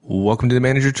Welcome to the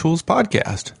Manager Tools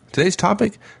Podcast. Today's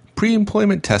topic,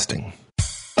 pre-employment testing.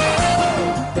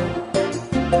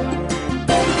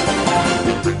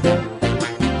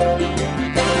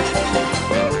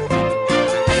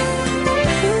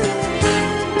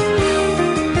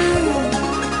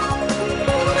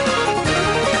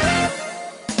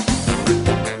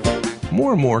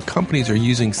 More and more companies are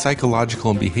using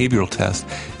psychological and behavioral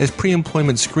tests as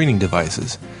pre-employment screening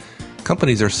devices.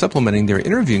 Companies are supplementing their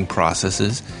interviewing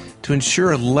processes to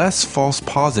ensure less false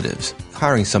positives,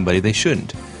 hiring somebody they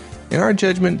shouldn't. In our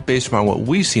judgment, based upon what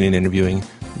we've seen in interviewing,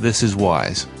 this is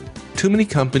wise. Too many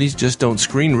companies just don't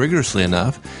screen rigorously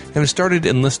enough and have started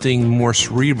enlisting more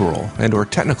cerebral and or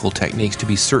technical techniques to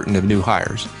be certain of new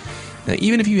hires. Now,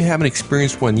 even if you haven't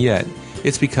experienced one yet,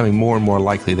 it's becoming more and more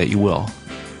likely that you will.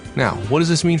 Now, what does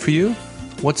this mean for you?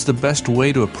 What's the best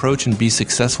way to approach and be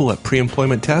successful at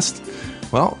pre-employment tests?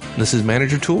 Well, this is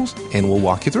Manager Tools, and we'll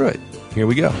walk you through it. Here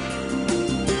we go.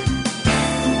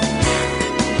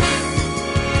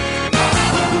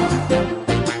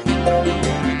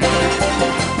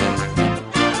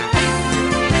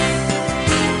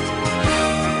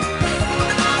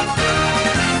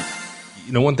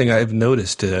 You know, one thing I've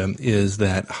noticed is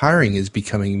that hiring is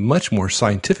becoming much more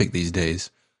scientific these days.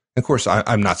 Of course,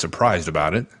 I'm not surprised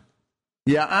about it.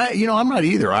 Yeah, I'm not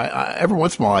either. I every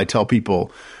once in a while, I tell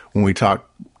people when we talk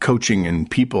coaching and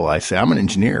people, I say, I'm an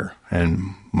engineer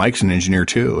and Mike's an engineer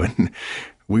too. And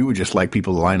we would just like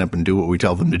people to line up and do what we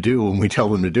tell them to do when we tell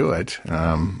them to do it.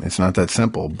 It's not that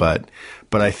simple, but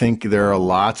I think there are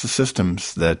lots of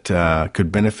systems that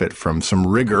could benefit from some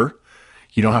rigor.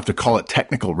 You don't have to call it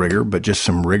technical rigor, but just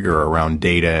some rigor around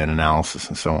data and analysis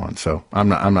and so on. So I'm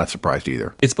not surprised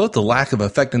either. It's both the lack of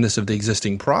effectiveness of the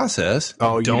existing process.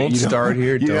 Oh, don't start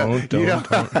here. Don't.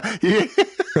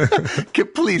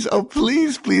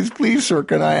 Please, sir,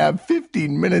 can I have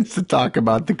 15 minutes to talk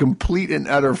about the complete and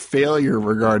utter failure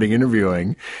regarding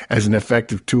interviewing as an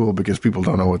effective tool because people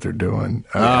don't know what they're doing?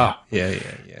 Yeah.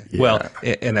 Well,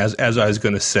 and as I was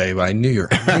going to say, but I knew you were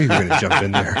going to jump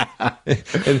in there.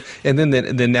 and then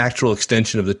the natural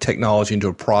extension of the technology into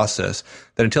a process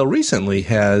that until recently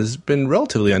has been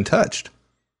relatively untouched.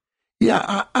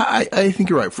 Yeah, I think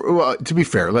you're right. Well, to be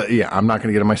fair, I'm not going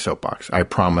to get on my soapbox. I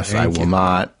promise I will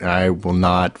not. I will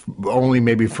not, only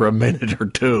maybe for a minute or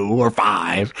two or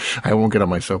five. I won't get on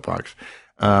my soapbox.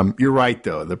 You're right,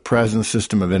 though. The present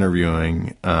system of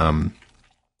interviewing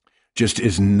just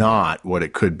is not what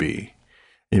it could be.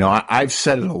 You know, I've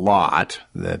said it a lot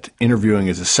that interviewing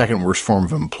is the second worst form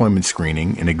of employment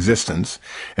screening in existence,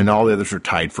 and all the others are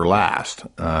tied for last.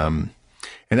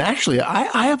 And actually,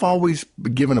 I have always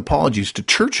given apologies to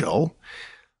Churchill,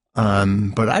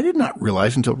 but I did not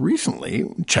realize until recently,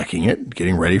 checking it,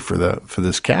 getting ready for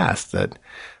this cast, that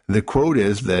the quote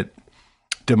is that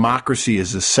democracy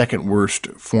is the second worst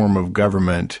form of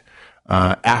government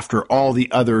after all the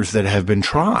others that have been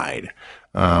tried.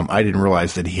 I didn't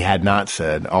realize that he had not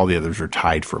said all the others are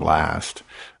tied for last.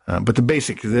 But the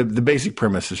basic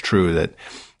premise is true that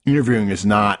interviewing is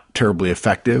not terribly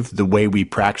effective the way we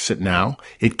practice it now.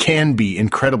 It can be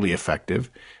incredibly effective,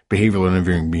 behavioral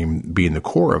interviewing being the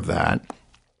core of that.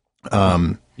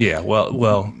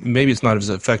 Well, maybe it's not as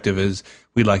effective as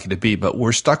we'd like it to be, but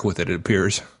we're stuck with it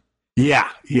appears. Yeah.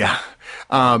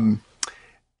 I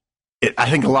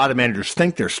think a lot of managers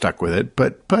think they're stuck with it,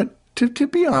 but to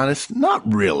be honest, not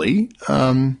really.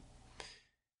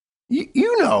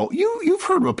 You've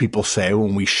heard what people say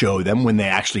when we show them when they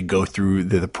actually go through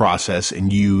the process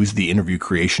and use the interview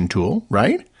creation tool,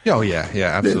 right? Oh, yeah,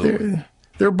 absolutely.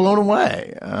 They're blown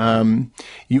away.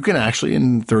 You can actually,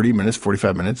 in 30 minutes,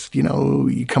 45 minutes,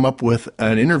 you come up with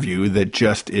an interview that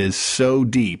just is so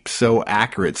deep, so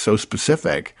accurate, so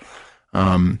specific,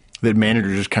 that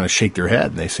managers just kind of shake their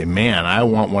head and they say, man, I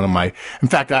want one of my, in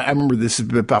fact, I remember this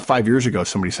about 5 years ago,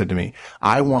 somebody said to me,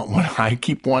 I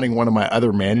keep wanting one of my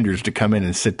other managers to come in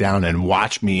and sit down and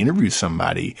watch me interview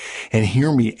somebody and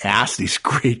hear me ask these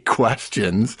great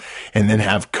questions and then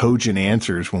have cogent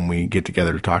answers when we get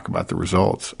together to talk about the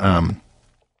results.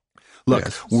 Look,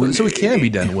 yes. So it can be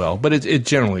done well, but it's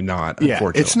generally not,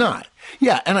 unfortunately. It's not.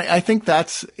 Yeah, and I think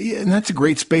that's a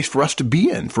great space for us to be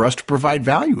in, for us to provide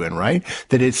value in, right?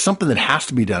 That it's something that has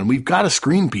to be done. We've got to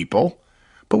screen people,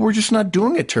 but we're just not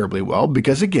doing it terribly well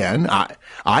because, again,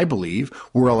 I believe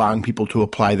we're allowing people to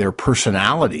apply their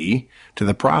personality to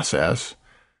the process.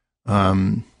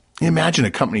 Imagine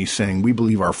a company saying, we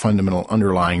believe our fundamental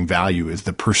underlying value is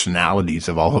the personalities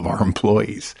of all of our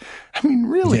employees. I mean,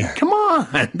 really? Yeah. Come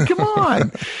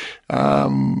on.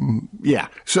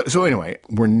 So anyway,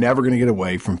 we're never going to get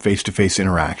away from face-to-face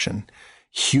interaction.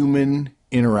 Human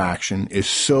interaction is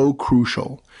so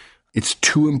crucial it's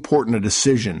too important a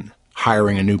decision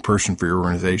hiring a new person for your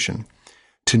organization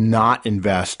to not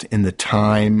invest in the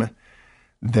time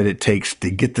that it takes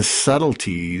to get the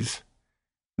subtleties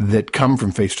that come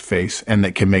from face-to-face and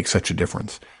that can make such a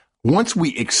difference. Once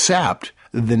we accept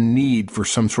the need for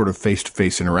some sort of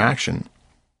face-to-face interaction,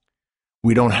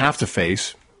 we don't have to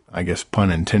face, I guess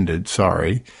pun intended,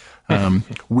 sorry,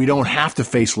 we don't have to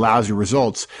face lousy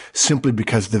results simply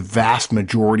because the vast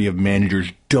majority of managers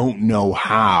don't know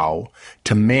how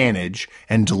to manage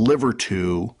and deliver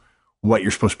to what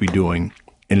you're supposed to be doing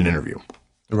in an interview.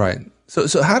 Right.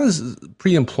 So how does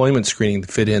pre-employment screening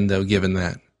fit in, though, given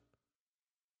that?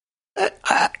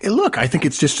 Look, I think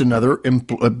it's just another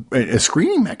a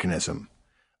screening mechanism.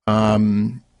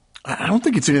 I don't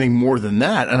think it's anything more than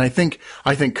that. And I think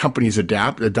companies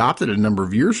adopted it a number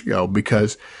of years ago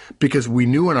because we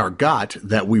knew in our gut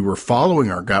that we were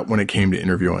following our gut when it came to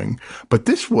interviewing. But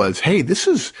this was, hey, this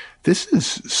is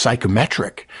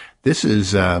psychometric. This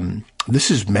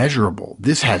is measurable.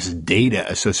 This has data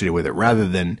associated with it rather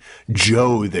than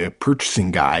Joe, the purchasing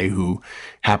guy who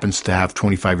happens to have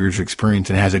 25 years of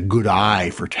experience and has a good eye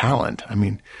for talent. I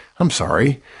mean, I'm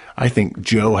sorry. I think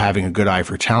Joe having a good eye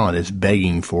for talent is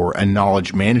begging for a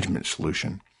knowledge management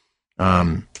solution.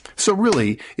 So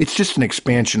really, it's just an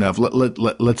expansion of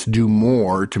let's do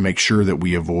more to make sure that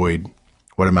we avoid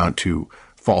what amount to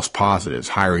false positives,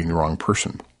 hiring the wrong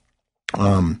person.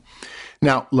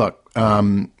 Now, look,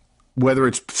 whether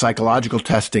it's psychological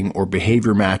testing or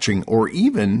behavior matching or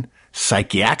even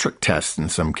psychiatric tests in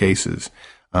some cases,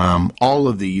 all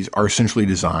of these are essentially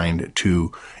designed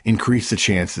to decrease the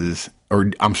chances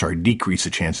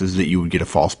that you would get a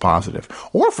false positive,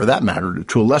 or for that matter,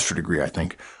 to a lesser degree, I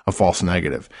think, a false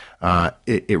negative.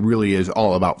 It really is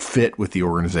all about fit with the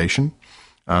organization.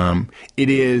 It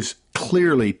is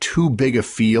clearly too big a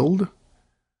field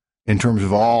in terms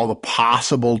of all the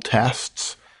possible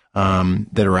tests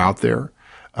that are out there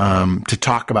to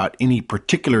talk about any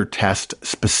particular test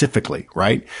specifically,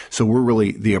 right? So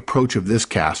the approach of this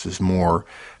cast is more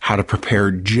how to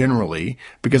prepare generally,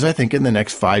 because I think in the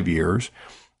next 5 years,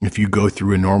 if you go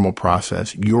through a normal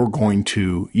process, you're going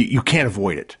to, you can't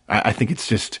avoid it. I think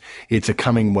it's a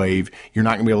coming wave. You're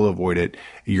not going to be able to avoid it.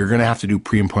 You're going to have to do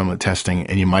pre-employment testing,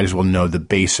 and you might as well know the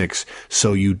basics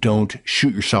so you don't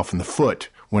shoot yourself in the foot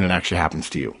when it actually happens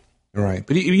to you. Right.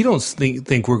 But you don't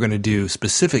think we're going to do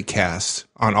specific casts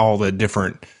on all the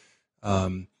different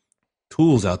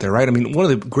tools out there, right? I mean, one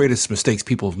of the greatest mistakes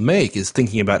people make is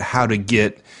thinking about how to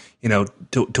get,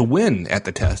 to win at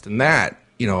the test. And that,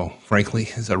 frankly,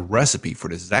 is a recipe for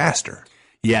disaster.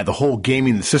 Yeah, the whole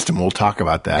gaming the system, we'll talk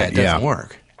about that. Yeah, it doesn't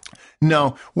work.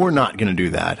 No, we're not going to do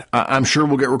that. I'm sure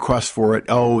we'll get requests for it.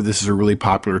 Oh, this is a really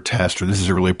popular test or this is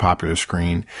a really popular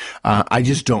screen. I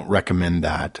just don't recommend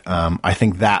that. I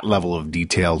think that level of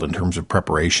detail in terms of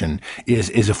preparation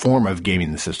is a form of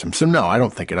gaming the system. So no, I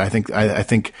don't think it. I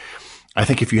think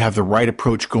if you have the right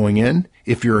approach going in,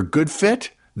 if you're a good fit,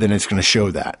 then it's going to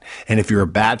show that. And if you're a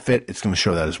bad fit, it's going to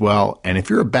show that as well. And if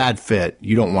you're a bad fit,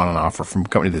 you don't want an offer from a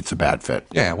company that's a bad fit.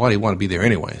 Yeah, why do you want to be there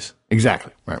anyways?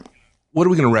 Exactly. Right. What are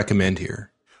we going to recommend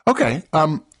here? Okay.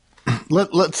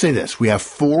 Let's say this. We have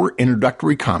 4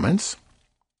 introductory comments,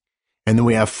 and then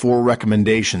we have 4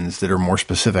 recommendations that are more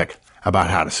specific about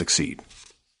how to succeed.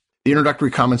 The introductory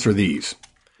comments are these.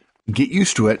 Get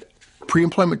used to it.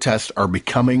 Pre-employment tests are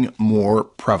becoming more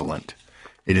prevalent.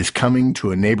 It is coming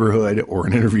to a neighborhood or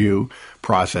an interview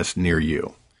process near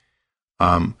you.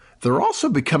 They're also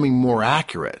becoming more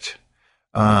accurate.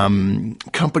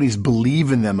 Companies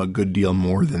believe in them a good deal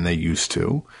more than they used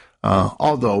to.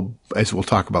 Although, as we'll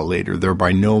talk about later, they're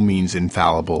by no means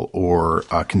infallible or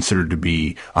considered to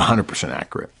be 100%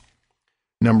 accurate.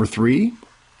 Number 3,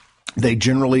 they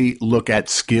generally look at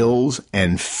skills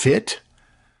and fit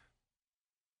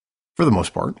for the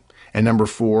most part. And number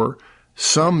 4,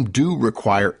 some do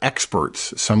require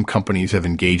experts. Some companies have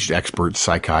engaged experts,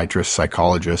 psychiatrists,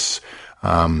 psychologists,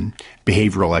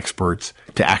 behavioral experts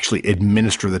to actually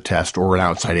administer the test or an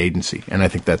outside agency. And I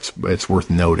think it's worth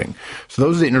noting. So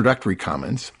those are the introductory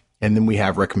comments. And then we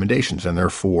have recommendations, and there are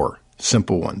 4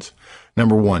 simple ones.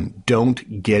 Number 1,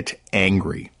 don't get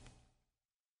angry.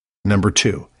 Number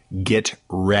 2, get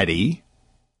ready.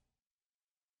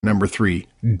 Number 3,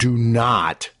 do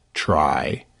not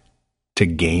try to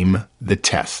game the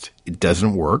test. It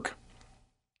doesn't work.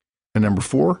 And number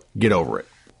 4, get over it.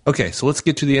 Okay, so let's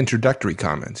get to the introductory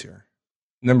comments here.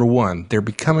 Number 1, they're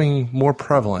becoming more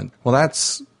prevalent. Well,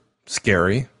 that's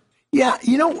scary. Yeah,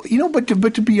 but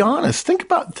to be honest, think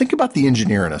about the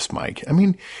engineer in us, Mike. I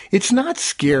mean, it's not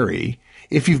scary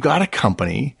if you've got a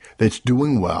company that's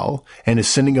doing well and is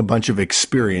sending a bunch of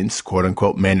experienced, quote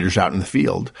unquote, managers out in the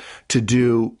field to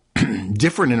do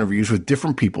different interviews with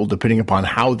different people, depending upon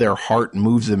how their heart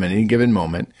moves them at any given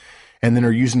moment, and then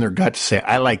are using their gut to say,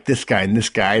 I like this guy, and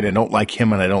I don't like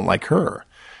him, and I don't like her.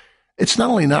 It's not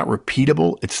only not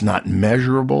repeatable, it's not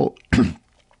measurable.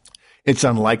 It's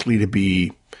unlikely to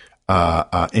be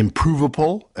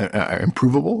improvable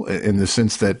in the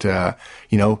sense that,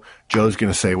 Joe's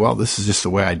going to say, well, this is just the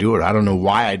way I do it. I don't know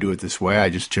why I do it this way. I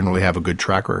just generally have a good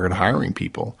track record hiring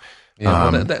people.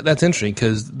 Yeah, well, that's interesting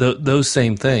because those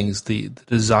same things, the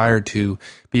desire to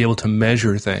be able to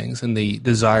measure things and the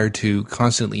desire to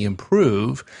constantly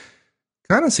improve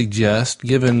kind of suggest,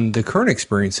 given the current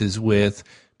experiences with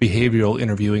behavioral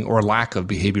interviewing or lack of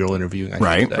behavioral interviewing,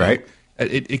 right.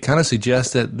 It kind of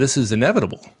suggests that this is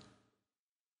inevitable.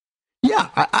 Yeah,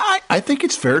 I think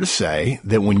it's fair to say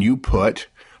that when you put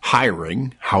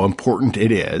hiring, how important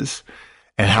it is,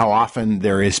 and how often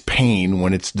there is pain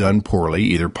when it's done poorly,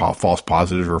 either false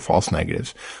positives or false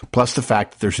negatives, plus the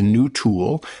fact that there's a new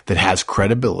tool that has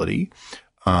credibility,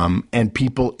 and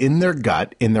people in their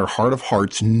gut, in their heart of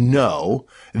hearts, know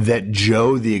that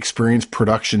Joe, the experienced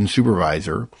production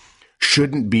supervisor,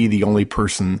 shouldn't be the only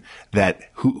person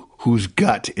whose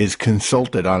gut is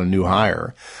consulted on a new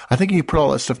hire. I think you put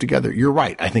all that stuff together, you're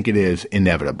right. I think it is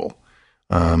inevitable.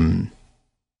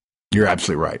 You're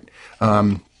absolutely right.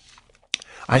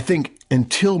 I think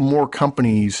until more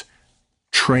companies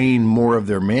train more of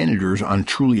their managers on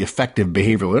truly effective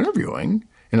behavioral interviewing,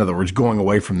 in other words, going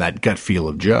away from that gut feel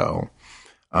of Joe,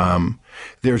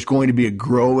 there's going to be a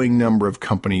growing number of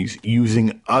companies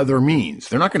using other means.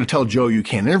 They're not going to tell Joe you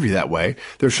can't interview that way.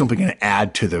 They're simply going to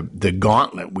add to the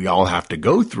gauntlet we all have to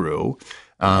go through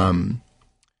by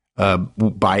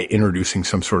introducing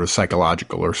some sort of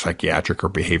psychological or psychiatric or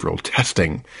behavioral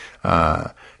testing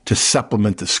to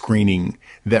supplement the screening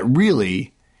that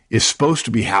really is supposed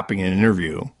to be happening in an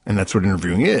interview. And that's what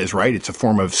interviewing is, right? It's a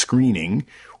form of screening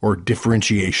or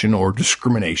differentiation or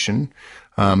discrimination.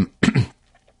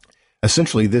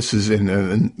 Essentially, this is in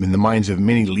the minds of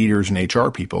many leaders and HR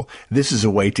people, this is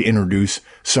a way to introduce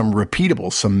some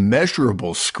repeatable, some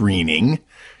measurable screening,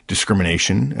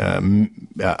 discrimination,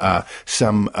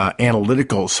 some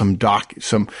analytical, some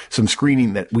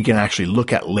screening that we can actually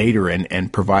look at later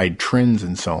and provide trends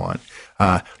and so on,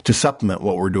 to supplement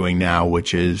what we're doing now,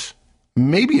 which is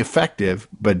maybe effective,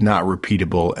 but not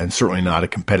repeatable and certainly not a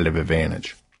competitive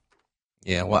advantage.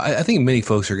 Yeah, well, I think many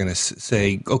folks are going to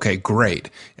say, okay,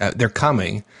 great, they're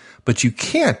coming, but you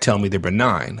can't tell me they're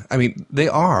benign. I mean, they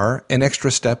are an extra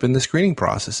step in the screening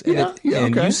process. And,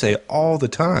 and you say all the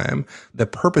time, the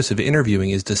purpose of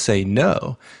interviewing is to say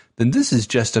no, then this is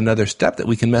just another step that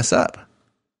we can mess up.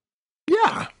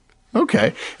 Yeah.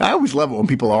 Okay. I always love it when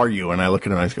people argue and I look at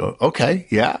them and I go, okay,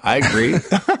 yeah, I agree.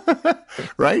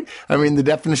 Right? I mean, the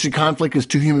definition of conflict is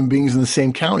two human beings in the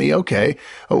same county. Okay.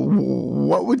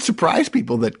 What would surprise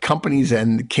people that companies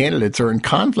and candidates are in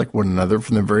conflict with one another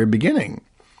from the very beginning?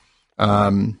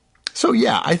 So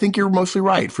yeah, I think you're mostly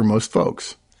right for most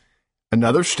folks.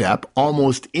 Another step,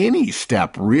 almost any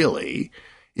step really,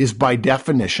 is by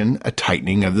definition a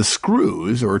tightening of the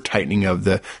screws or a tightening of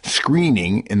the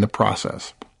screening in the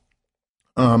process.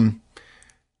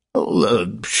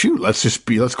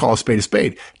 Let's call a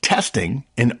spade. Testing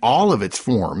in all of its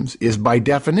forms is by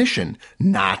definition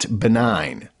not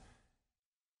benign.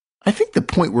 I think the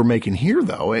point we're making here,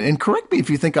 though, and correct me if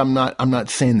you think I'm not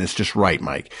saying this just right,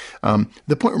 Mike.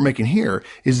 The point we're making here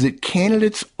is that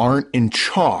candidates aren't in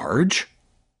charge,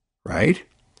 right?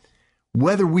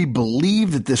 Whether we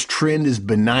believe that this trend is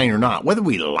benign or not, whether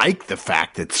we like the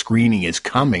fact that screening is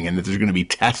coming and that there's going to be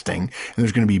testing and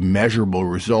there's going to be measurable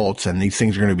results and these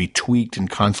things are going to be tweaked and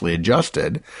constantly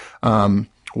adjusted,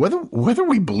 whether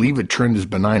we believe a trend is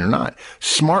benign or not,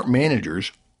 smart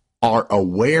managers are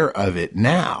aware of it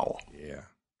now. Yeah.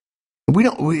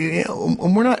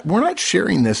 We're not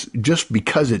sharing this just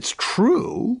because it's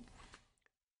true,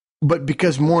 but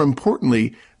because more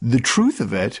importantly, the truth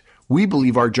of it, we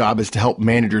believe our job is to help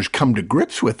managers come to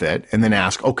grips with it and then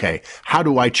ask, okay, how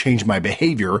do I change my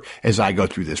behavior as I go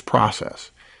through this process?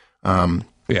 We're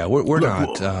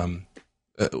not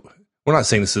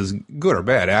saying this is good or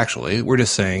bad, actually. We're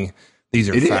just saying these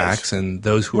are facts, and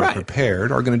those who are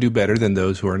prepared are going to do better than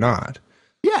those who are not.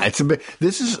 Yeah,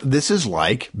 this is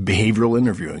like behavioral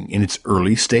interviewing in its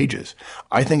early stages.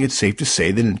 I think it's safe to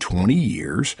say that in 20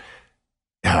 years,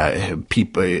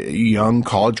 young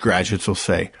college graduates will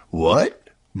say, "What?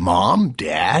 Mom,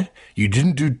 Dad, you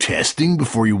didn't do testing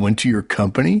before you went to your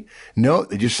company?" No,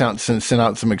 they just sent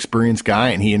out some experienced guy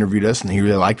and he interviewed us and he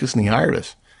really liked us and he hired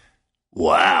us.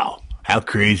 Wow. How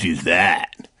crazy is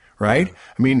that? Right?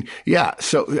 I mean, yeah.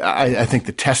 So I think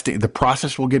the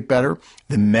process will get better.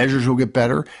 The measures will get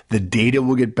better. The data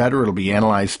will get better. It'll be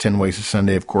analyzed 10 ways to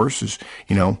Sunday, of course, is,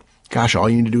 gosh, all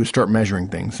you need to do is start measuring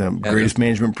things. Greatest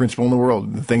management principle in the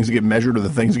world. The things that get measured are the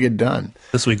things that get done.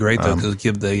 This will be great, though, because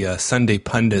give the Sunday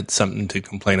pundit something to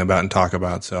complain about and talk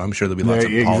about. So I'm sure there'll be lots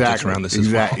of politics around this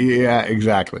as well. Yeah,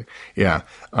 exactly. Yeah.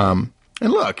 And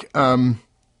look,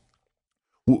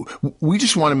 we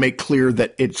just want to make clear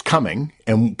that it's coming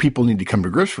and people need to come to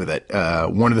grips with it.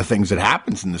 One of the things that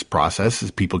happens in this process is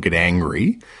people get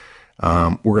angry.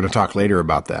 We're going to talk later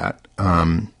about that.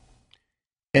 And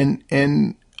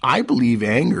I believe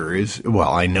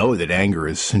I know that anger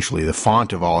is essentially the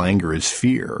font of all anger is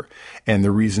fear. And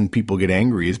the reason people get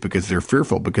angry is because they're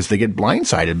fearful, because they get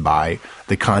blindsided by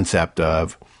the concept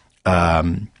of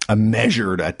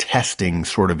a testing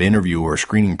sort of interview or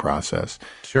screening process.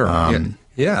 Sure.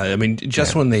 Yeah. I mean,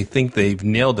 when they think they've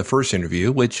nailed the first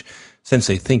interview, which since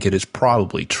they think it is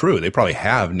probably true, they probably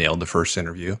have nailed the first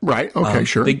interview. Right. Okay,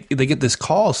 sure. They get this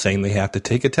call saying they have to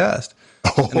take a test.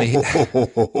 And they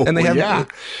haven't,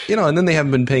 and then they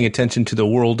haven't been paying attention to the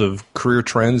world of career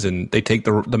trends, and they take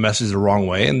the message the wrong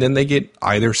way, and then they get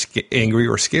either angry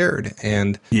or scared.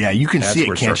 And you can see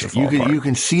it, can't you? You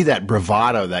can see that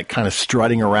bravado, that kind of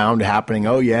strutting around happening.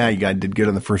 Oh yeah, you did good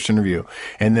on the first interview,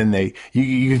 and then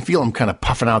you can feel them kind of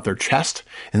puffing out their chest,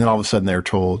 and then all of a sudden they're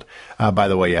told, by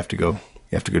the way, you have to go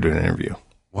do an interview.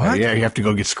 What? Yeah, you have to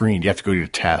go get screened. You have to go do a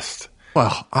test.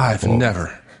 Well, I've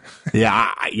never.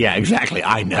 Yeah, exactly.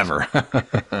 I never.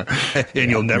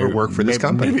 And you'll never work for this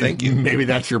company. Thank you. Maybe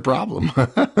that's your problem.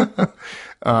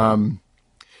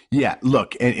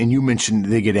 Look, and you mentioned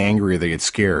they get angry or they get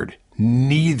scared,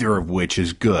 neither of which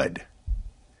is good.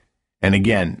 And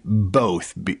again,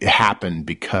 both happen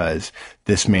because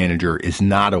this manager is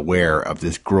not aware of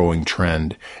this growing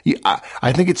trend.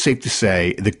 I think it's safe to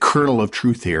say the kernel of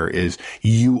truth here is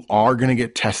you are going to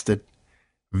get tested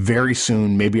very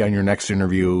soon, maybe on your next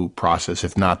interview process.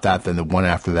 If not that, then the one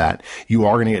after that. You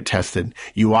are going to get tested.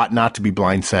 You ought not to be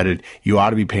blindsided. You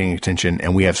ought to be paying attention.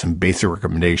 And we have some basic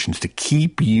recommendations to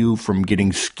keep you from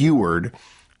getting skewered,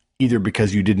 either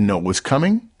because you didn't know it was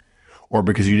coming or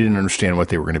because you didn't understand what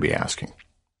they were going to be asking.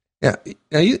 Yeah.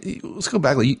 Now, let's go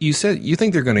back. You said you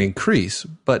think they're going to increase,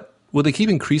 but will they keep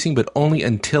increasing, but only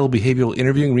until behavioral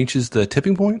interviewing reaches the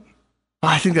tipping point?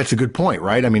 I think that's a good point,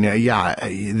 right? I mean,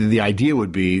 the idea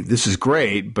would be this is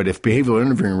great, but if behavioral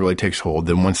interviewing really takes hold,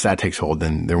 then once that takes hold,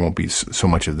 then there won't be so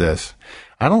much of this.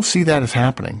 I don't see that as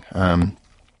happening.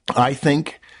 I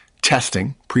think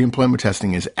pre-employment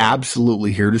testing is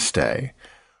absolutely here to stay,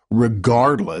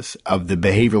 regardless of the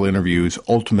behavioral interview's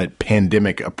ultimate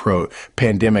pandemic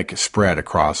spread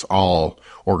across all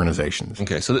organizations.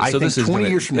 Okay, so this is 20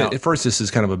 years from now. At first, this is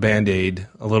kind of a Band-Aid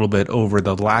a little bit over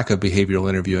the lack of behavioral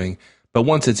interviewing. But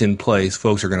once it's in place,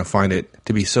 folks are going to find it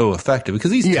to be so effective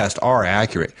because these tests are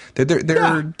accurate. They're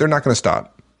not going to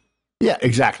stop. Yeah,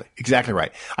 exactly. Exactly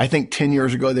right. I think 10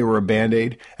 years ago they were a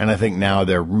Band-Aid, and I think now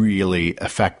they're really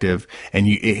effective. And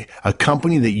a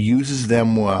company that uses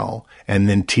them well and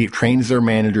then trains their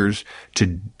managers to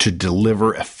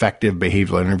deliver effective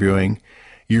behavioral interviewing,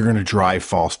 you're going to drive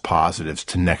false positives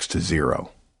to next to zero.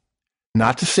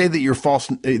 Not to say that your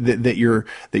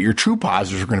true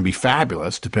positives are going to be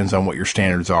fabulous. Depends on what your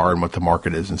standards are and what the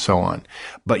market is and so on.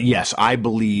 But yes, I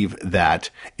believe that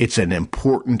it's an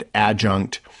important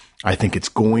adjunct. I think it's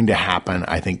going to happen.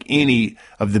 I think any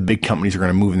of the big companies are going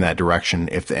to move in that direction,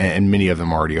 and many of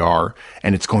them already are.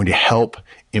 And it's going to help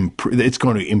it's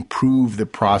going to improve the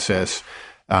process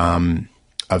of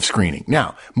screening.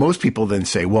 Now, most people then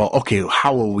say, well, okay,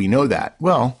 how will we know that?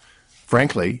 Well,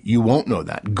 frankly, you won't know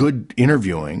that. Good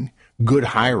interviewing, good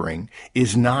hiring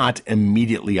is not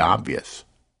immediately obvious.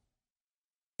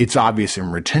 It's obvious in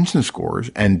retention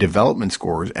scores and development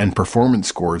scores and performance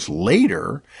scores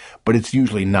later, but it's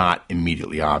usually not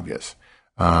immediately obvious.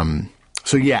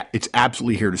 So yeah, it's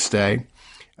absolutely here to stay.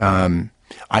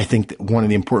 I think that one of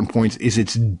the important points is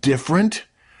it's different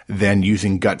than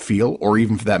using gut feel, or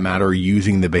even for that matter,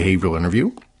 using the behavioral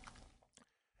interview.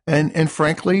 And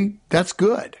frankly, that's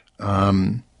good.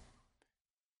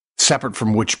 Separate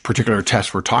from which particular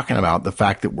test we're talking about, the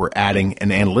fact that we're adding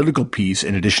an analytical piece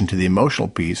in addition to the emotional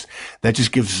piece, that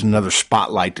just gives us another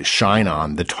spotlight to shine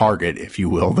on the target, if you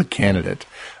will, the candidate.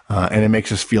 And it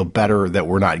makes us feel better that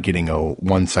we're not getting a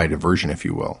one-sided version, if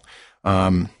you will.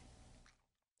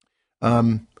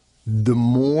 The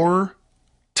more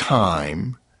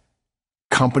time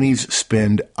companies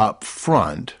spend up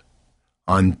front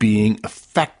on being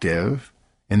effective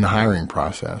in the hiring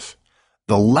process,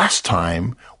 the less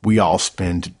time we all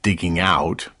spend digging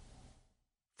out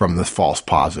from the false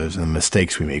positives and the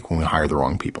mistakes we make when we hire the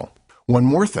wrong people. One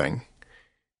more thing.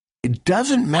 It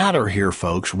doesn't matter here,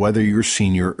 folks, whether you're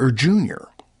senior or junior.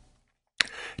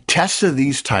 Tests of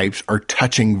these types are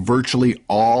touching virtually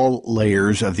all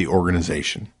layers of the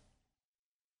organization.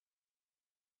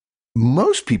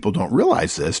 Most people don't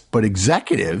realize this, but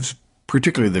executives,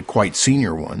 particularly the quite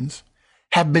senior ones,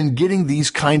 have been getting these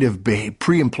kind of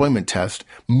pre-employment tests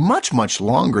much, much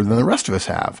longer than the rest of us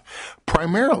have.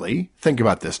 Primarily, think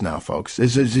about this now, folks, it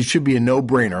should be a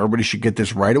no-brainer. Everybody should get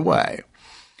this right away.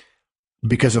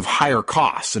 Because of higher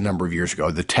costs a number of years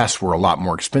ago, the tests were a lot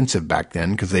more expensive back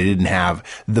then because they didn't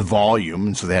have the volume,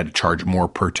 and so they had to charge more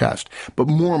per test. But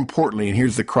more importantly, and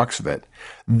here's the crux of it,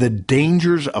 the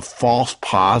dangers of false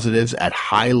positives at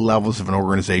high levels of an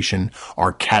organization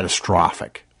are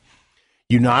catastrophic.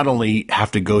 You not only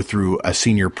have to go through a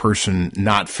senior person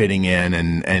not fitting in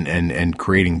and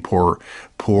creating poor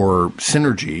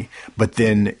synergy, but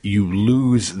then you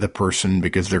lose the person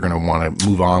because they're going to want to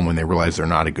move on when they realize they're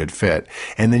not a good fit.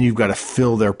 And then you've got to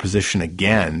fill their position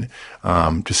again,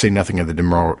 to say nothing of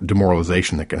the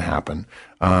demoralization that can happen.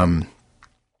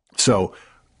 So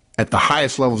at the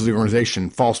highest levels of the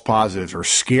organization, false positives are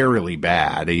scarily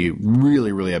bad,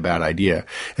 really, really a bad idea.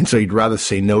 And so you'd rather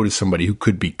say no to somebody who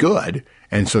could be good.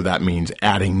 And so that means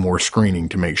adding more screening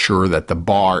to make sure that the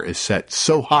bar is set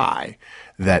so high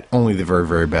that only the very,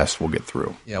 very best will get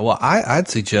through. Yeah, well, I'd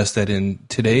suggest that in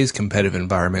today's competitive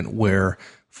environment where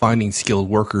finding skilled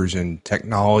workers in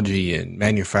technology and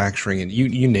manufacturing and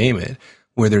you name it,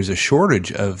 where there's a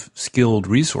shortage of skilled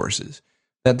resources,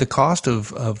 that the cost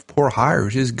of poor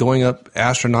hires is going up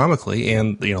astronomically.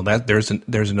 And, that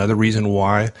there's another reason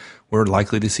why we're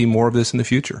likely to see more of this in the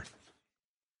future.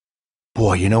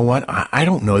 Boy, you know what? I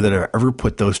don't know that I've ever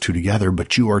put those two together,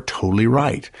 but you are totally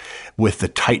right. With the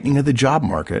tightening of the job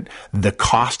market, the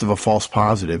cost of a false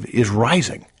positive is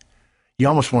rising. You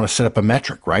almost want to set up a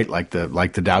metric, right? Like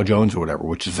the Dow Jones or whatever,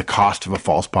 which is the cost of a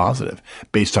false positive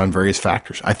based on various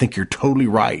factors. I think you're totally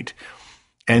right.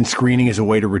 And screening is a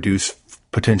way to reduce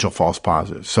potential false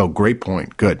positives. So great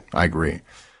point. Good. I agree.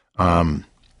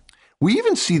 We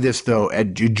even see this though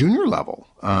at junior level.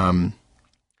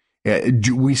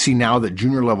 We see now that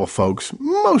junior level folks,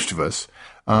 most of us,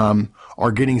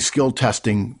 are getting skill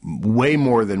testing way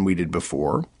more than we did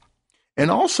before, and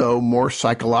also more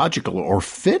psychological or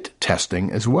fit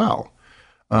testing as well.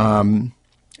 I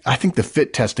think the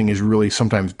fit testing is really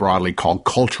sometimes broadly called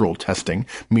cultural testing,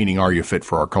 meaning are you fit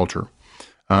for our culture?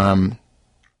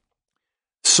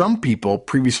 Some people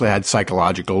previously had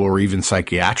psychological or even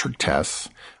psychiatric tests.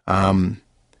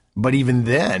 But even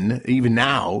then, even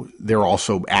now, they're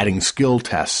also adding skill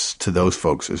tests to those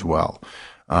folks as well.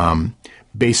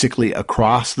 Basically,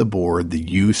 across the board, the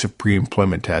use of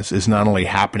pre-employment tests is not only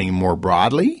happening more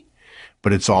broadly,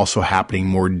 but it's also happening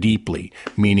more deeply,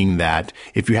 meaning that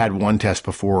if you had one test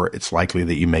before, it's likely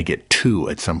that you may get two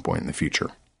at some point in the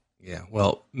future. Yeah,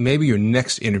 well, maybe your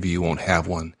next interview won't have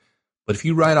one, but if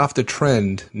you ride off the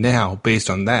trend now based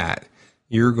on that,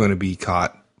 you're going to be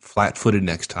caught flat-footed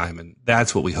next time, and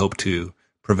that's what we hope to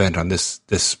prevent on this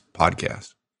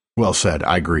podcast. Well said.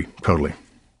 I agree. Totally.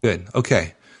 Good.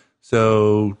 Okay.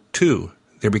 So 2,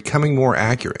 they're becoming more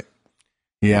accurate.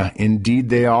 Yeah, indeed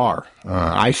they are.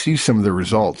 I see some of the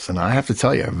results, and I have to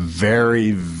tell you,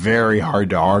 very, very hard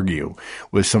to argue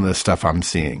with some of the stuff I'm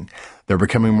seeing. They're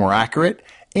becoming more accurate,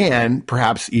 and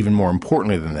perhaps even more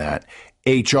importantly than that,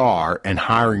 HR and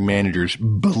hiring managers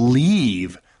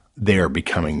believe they're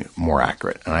becoming more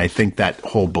accurate. And I think that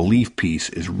whole belief piece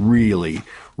is really,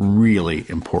 really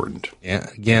important. Yeah,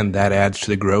 again, that adds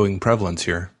to the growing prevalence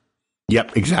here.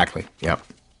 Yep, exactly. Yep.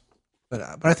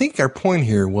 But I think our point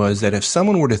here was that if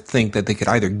someone were to think that they could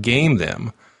either game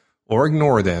them or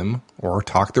ignore them or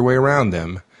talk their way around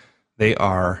them, they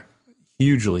are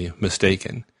hugely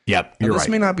mistaken. Yep, you're right. This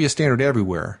may not be a standard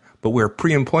everywhere, but where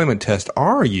pre-employment tests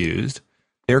are used,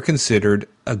 they're considered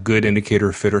a good indicator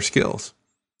of fit or skills.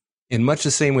 In much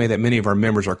the same way that many of our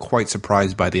members are quite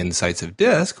surprised by the insights of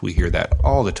DISC, we hear that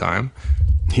all the time.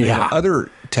 Yeah.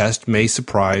 Other tests may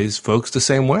surprise folks the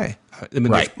same way. I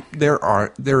mean, right.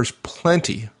 There's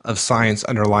plenty of science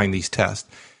underlying these tests.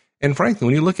 And frankly,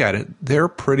 when you look at it, they're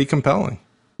pretty compelling.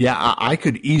 Yeah, I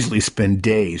could easily spend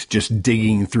days just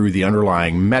digging through the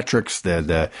underlying metrics,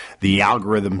 the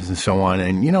algorithms and so on.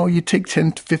 And, you take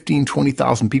 10, 15,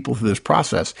 20,000 people through this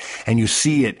process and you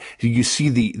see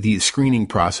the screening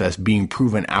process being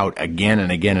proven out again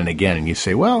and again and again. And you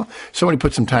say, well, somebody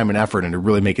put some time and effort into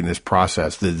really making this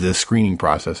process, the screening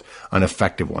process, an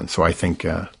effective one. So I think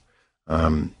you're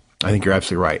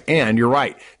absolutely right. And you're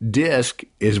right. DISC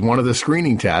is one of the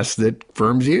screening tests that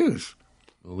firms use.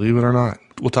 Believe it or not.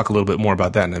 We'll talk a little bit more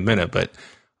about that in a minute. But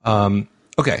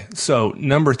okay, so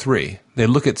number 3, they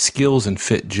look at skills and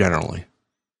fit generally.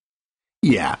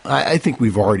 Yeah, I think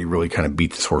we've already really kind of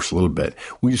beat this horse a little bit.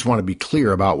 We just want to be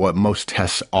clear about what most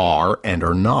tests are and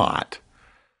are not.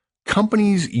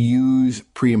 Companies use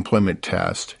pre-employment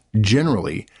tests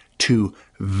generally to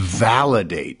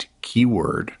validate,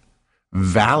 keyword,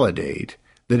 validate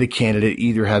that a candidate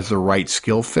either has the right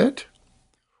skill fit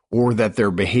or that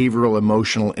their behavioral,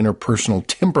 emotional, interpersonal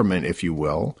temperament, if you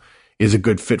will, is a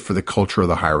good fit for the culture of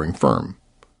the hiring firm.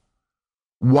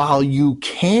 While you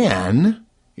can,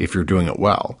 if you're doing it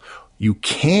well, you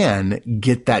can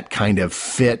get that kind of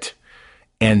fit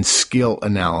and skill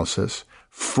analysis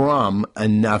from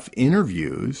enough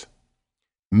interviews,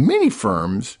 many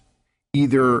firms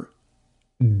either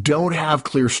don't have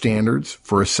clear standards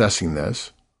for assessing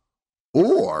this,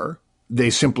 or they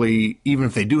simply, even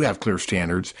if they do have clear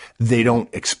standards, they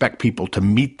don't expect people to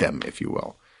meet them, if you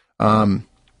will.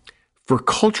 For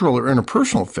cultural or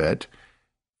interpersonal fit,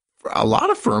 a lot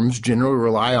of firms generally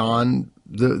rely on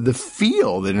the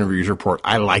feel that interviewers report.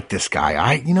 I like this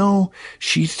guy.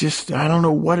 She's just, I don't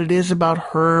know what it is about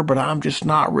her, but I'm just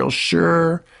not real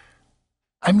sure.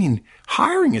 I mean,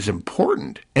 hiring is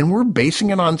important, and we're basing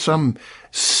it on some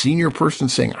senior person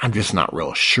saying, I'm just not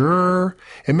real sure.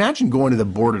 Imagine going to the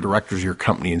board of directors of your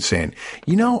company and saying,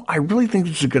 I really think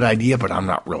this is a good idea, but I'm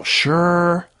not real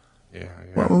sure. Yeah.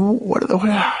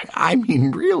 I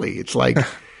mean, really, it's like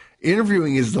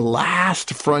interviewing is the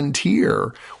last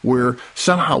frontier where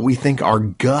somehow we think our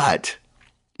gut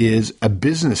is a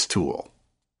business tool,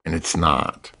 and it's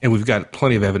not. And we've got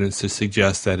plenty of evidence to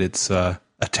suggest that it's a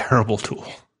terrible tool.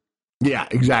 Yeah,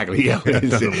 exactly. Yeah, it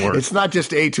doesn't work. It's not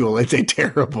just a tool; it's a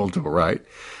terrible tool, right?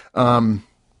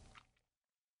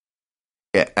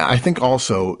 I think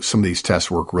also some of these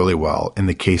tests work really well in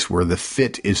the case where the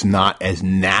fit is not as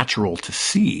natural to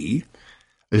see.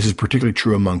 This is particularly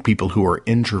true among people who are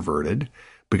introverted,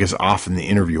 because often the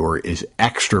interviewer is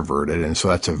extroverted, and so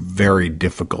that's a very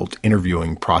difficult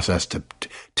interviewing process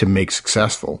to make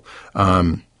successful.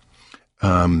 But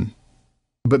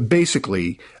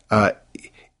basically,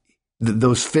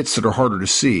 those fits that are harder to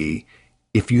see,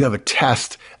 if you have a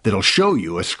test that'll show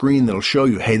you, a screen that'll show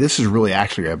you, hey, this is really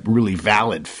actually a really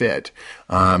valid fit.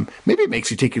 Maybe it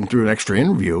makes you take them through an extra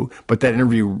interview, but that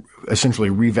interview essentially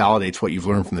revalidates what you've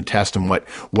learned from the test and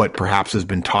what perhaps has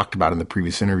been talked about in the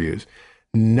previous interviews.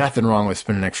 Nothing wrong with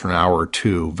spending an extra hour or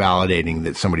two validating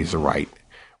that somebody's the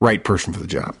right person for the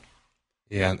job.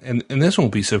 Yeah, and this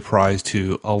won't be a surprise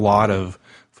to a lot of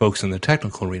folks in the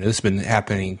technical arena. This has been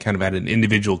happening kind of at an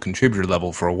individual contributor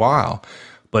level for a while.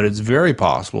 But it's very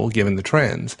possible, given the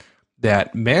trends,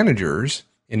 that managers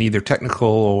in either technical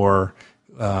or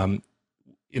in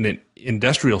an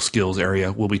industrial skills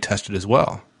area will be tested as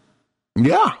well.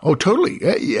 Yeah. Oh, totally.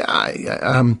 Yeah.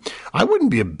 I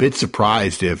wouldn't be a bit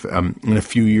surprised if in a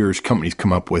few years companies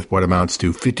come up with what amounts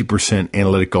to 50%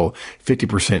 analytical,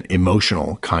 50%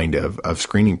 emotional kind of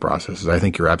screening processes. I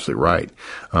think you're absolutely right.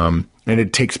 And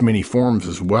it takes many forms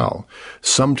as well.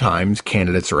 Sometimes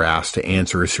candidates are asked to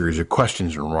answer a series of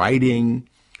questions in writing,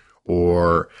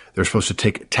 or they're supposed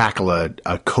to tackle a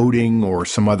coding or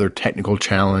some other technical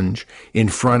challenge in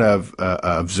front of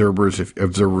observers,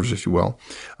 if you will.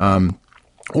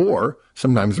 Or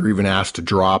sometimes they're even asked to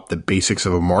draw up the basics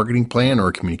of a marketing plan or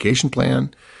a communication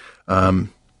plan.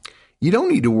 You don't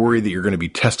need to worry that you're going to be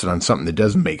tested on something that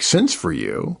doesn't make sense for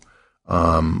you.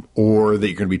 Or that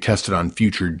you're going to be tested on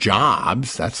future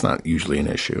jobs. That's not usually an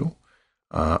issue.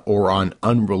 Or on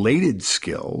unrelated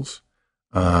skills.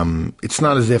 It's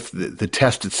not as if the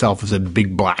test itself is a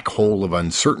big black hole of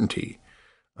uncertainty.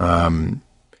 And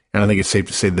I think it's safe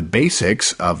to say the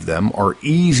basics of them are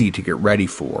easy to get ready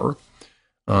for.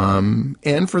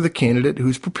 And for the candidate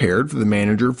who's prepared, for the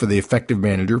manager, for the effective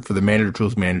manager, for the manager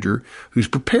tools manager who's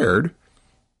prepared,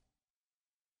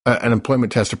 an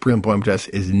employment test, a pre-employment test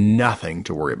is nothing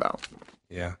to worry about.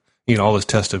 Yeah. All this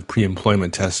test of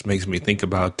pre-employment tests makes me think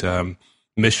about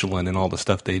Michelin and all the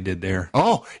stuff they did there.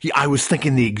 Oh, yeah, I was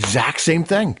thinking the exact same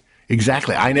thing.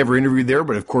 Exactly. I never interviewed there,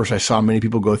 but of course I saw many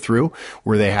people go through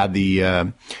where they had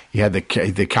the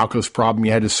calculus problem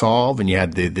you had to solve, and you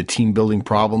had the team building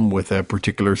problem with a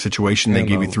particular situation. They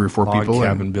gave you 3 or 4 people.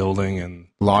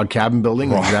 Log cabin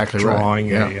building. Exactly right.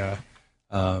 Drawing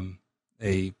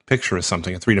a picture of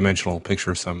something, a 3-dimensional picture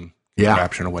of some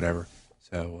contraption or whatever.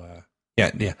 So,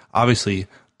 yeah. Obviously,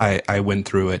 I went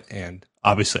through it, and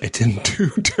Obviously, it didn't do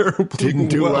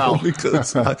terribly well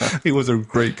because it was a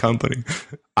great company.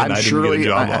 And I didn't get a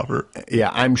job offer.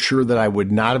 Yeah, I'm sure that I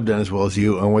would not have done as well as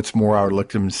you. And what's more, I would look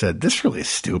at him and said, "This really is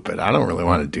stupid. I don't really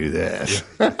want to do this."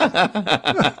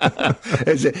 Yeah.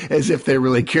 as if they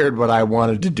really cared what I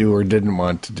wanted to do or didn't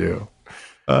want to do.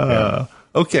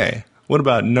 Okay. What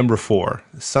about number 4?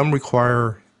 Some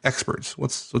require experts.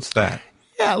 What's that?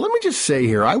 Yeah, let me just say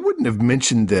here, I wouldn't have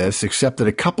mentioned this except that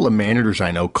a couple of managers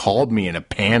I know called me in a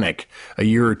panic a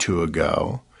year or two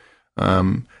ago,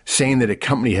 saying that a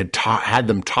company had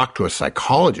them talk to a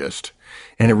psychologist,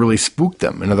 and it really spooked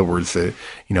them. In other words,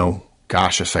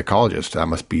 gosh, a psychologist, that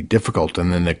must be difficult.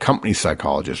 And then the company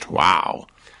psychologist, wow.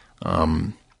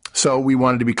 So we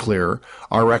wanted to be clear.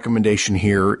 Our recommendation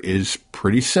here is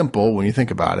pretty simple when you think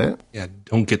about it. Yeah,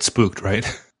 don't get spooked, right?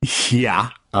 Yeah.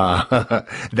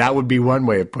 That would be one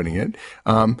way of putting it.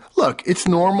 Look, it's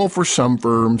normal for some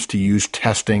firms to use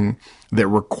testing that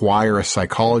require a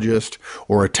psychologist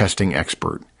or a testing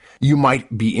expert. You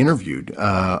might be interviewed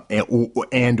and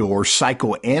or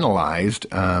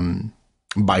psychoanalyzed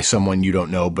by someone you don't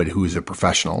know but who is a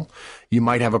professional. You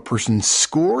might have a person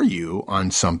score you on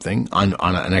something, on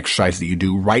an exercise that you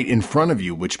do right in front of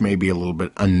you, which may be a little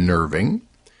bit unnerving.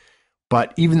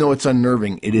 But even though it's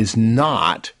unnerving, it is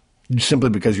not, simply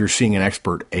because you're seeing an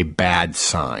expert, a bad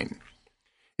sign.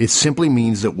 It simply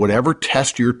means that whatever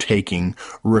test you're taking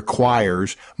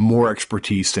requires more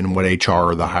expertise than what HR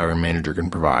or the hiring manager can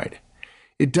provide.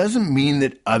 It doesn't mean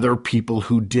that other people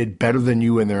who did better than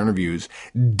you in their interviews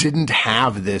didn't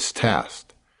have this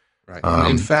test. Right.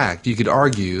 In fact, you could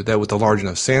argue that with a large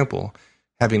enough sample,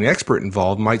 having an expert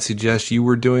involved might suggest you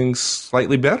were doing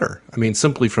slightly better. I mean,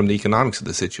 simply from the economics of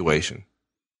the situation.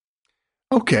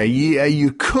 Okay, yeah,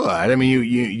 you could. I mean,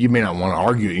 you may not want to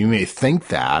argue. You may think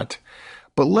that,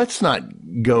 but let's not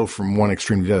go from one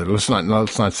extreme to the other. Let's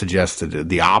not suggest that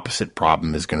the opposite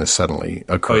problem is going to suddenly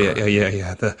occur. Oh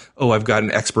yeah. I've got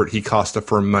an expert. He cost the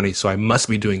firm money, so I must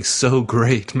be doing so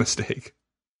great. Mistake.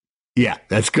 Yeah,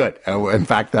 that's good. In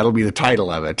fact, that'll be the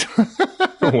title of it.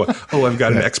 I've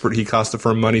got an expert. He cost the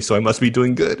firm money, so I must be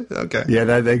doing good. Okay. Yeah,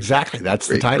 exactly. That's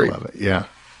the title of it. Yeah.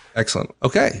 Excellent.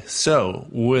 Okay, so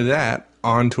with that,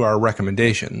 on to our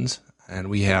recommendations, and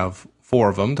we have 4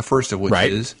 of them. The first of which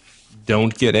is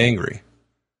don't get angry.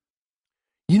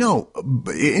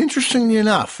 Interestingly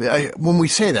enough, when we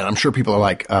say that, I'm sure people are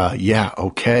like, yeah,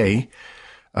 okay,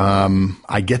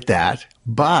 I get that,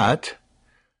 but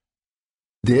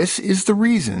this is the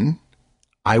reason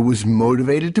I was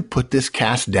motivated to put this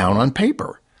cast down on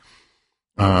paper.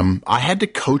 I had to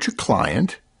coach a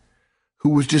client who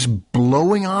was just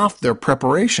blowing off their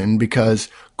preparation because,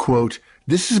 quote,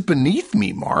 "This is beneath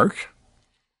me, Mark."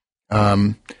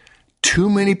 Too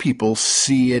many people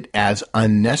see it as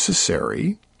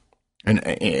unnecessary.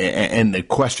 And the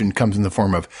question comes in the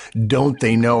form of, don't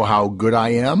they know how good I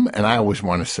am? And I always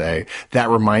want to say, that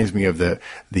reminds me of the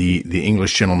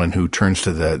English gentleman who turns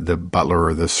to the butler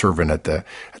or the servant at the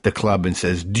club and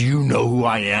says, "Do you know who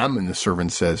I am?" And the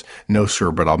servant says, "No, sir,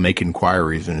 but I'll make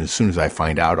inquiries. And as soon as I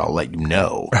find out, I'll let you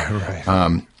know."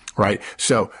 Right. Right.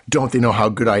 So don't they know how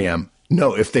good I am?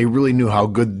 No, if they really knew how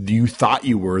good you thought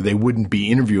you were, they wouldn't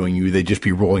be interviewing you. They'd just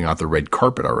be rolling out the red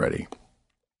carpet already.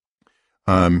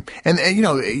 Another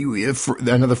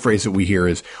phrase that we hear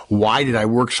is, "Why did I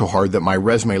work so hard that my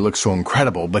resume looks so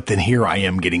incredible, but then here I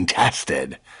am getting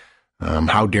tested?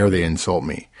 How dare they insult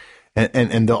me?"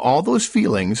 And all those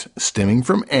feelings stemming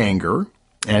from anger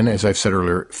and, as I've said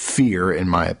earlier, fear, in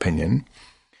my opinion,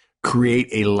 create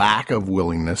a lack of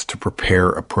willingness to prepare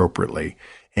appropriately.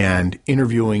 And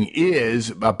interviewing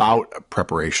is about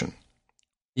preparation.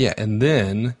 Yeah, and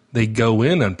then they go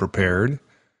in unprepared,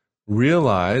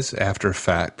 realize after the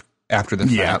fact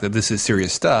that this is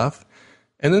serious stuff,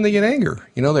 and then they get anger.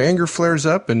 Their anger flares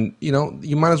up, and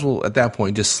you might as well at that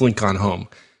point just slink on home,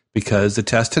 because the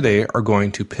tests today are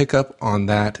going to pick up on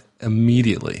that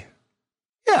immediately.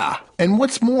 Yeah, and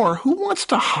what's more, who wants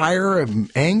to hire an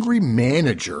angry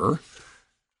manager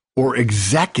or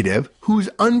executive who's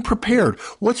unprepared?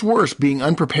 What's worse, being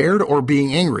unprepared or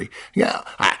being angry? Yeah,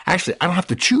 I don't have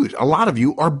to choose. A lot of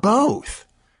you are both.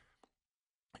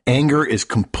 Anger is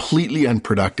completely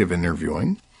unproductive in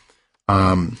interviewing.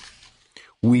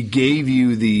 We gave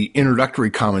you the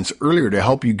introductory comments earlier to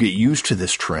help you get used to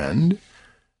this trend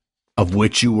of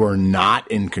which you are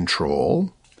not in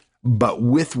control, but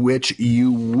with which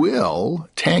you will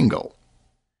tangle.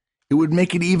 It would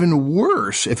make it even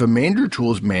worse if a manager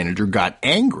tools manager got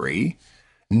angry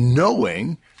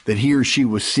knowing that he or she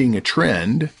was seeing a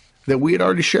trend that we had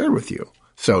already shared with you.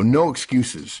 So no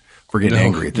excuses for getting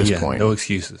angry at this point. No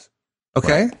excuses.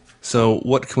 Okay. Right. So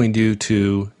what can we do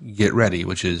to get ready,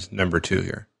 which is number 2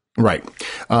 here? Right.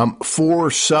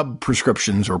 4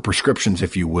 sub-prescriptions or prescriptions,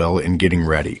 if you will, in getting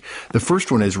ready. The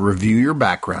first one is review your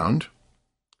background.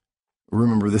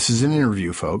 Remember, this is an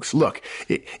interview, folks. Look,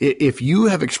 if you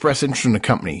have expressed interest in a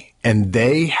company and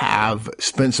they have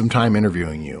spent some time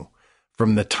interviewing you,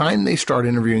 from the time they start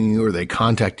interviewing you or they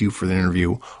contact you for the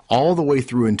interview, all the way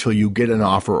through until you get an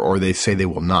offer or they say they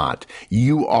will not,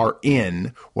 you are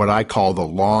in what I call the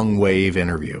long wave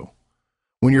interview.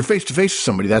 When you're face-to-face with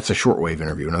somebody, that's a short wave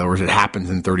interview. In other words, it happens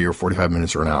in 30 or 45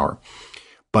 minutes or an hour.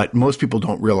 But most people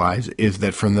don't realize is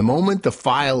that from the moment the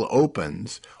file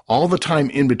opens, all the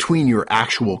time in between your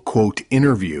actual, quote,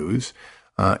 interviews,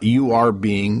 you are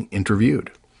being interviewed.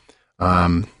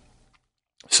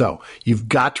 So you've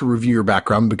got to review your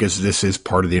background because this is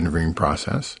part of the interviewing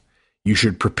process. You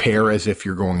should prepare as if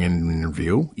you're going in an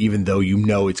interview, even though you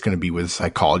know it's going to be with a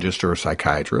psychologist or a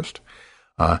psychiatrist.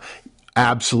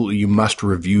 Absolutely, you must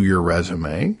review your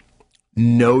resume,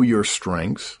 know your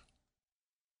strengths,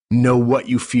 know what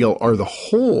you feel are the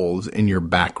holes in your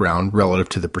background relative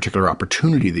to the particular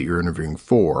opportunity that you're interviewing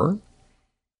for.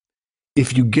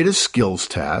 If you get a skills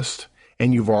test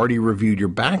and you've already reviewed your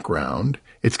background,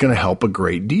 it's going to help a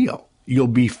great deal. You'll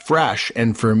be fresh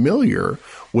and familiar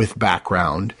with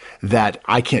background that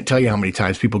I can't tell you how many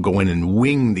times people go in and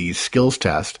wing these skills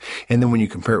tests. And then when you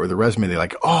compare it with a resume, they're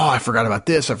like, oh, I forgot about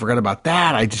this. I forgot about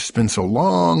that. I just been so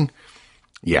long.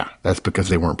 Yeah, that's because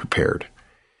they weren't prepared.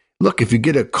 Look, if you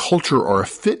get a culture or a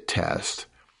fit test,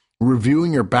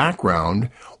 reviewing your background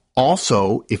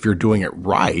also, if you're doing it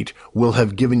right, will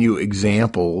have given you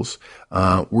examples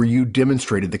where you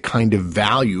demonstrated the kind of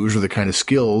values or the kind of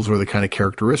skills or the kind of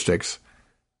characteristics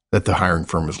that the hiring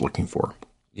firm is looking for.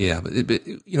 Yeah, but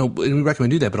we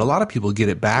recommend do that. But a lot of people get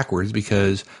it backwards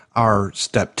because our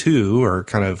step 2 or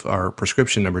kind of our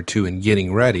prescription number 2 in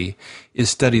getting ready is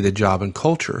study the job and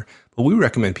culture. But we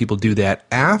recommend people do that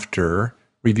after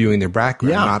reviewing their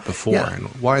background, not before. Yeah. And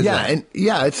why is that?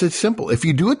 It's simple. If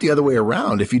you do it the other way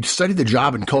around, if you study the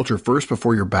job and culture first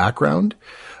before your background,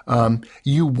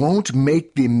 you won't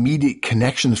make the immediate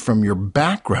connections from your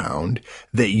background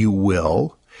that you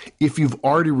will if you've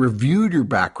already reviewed your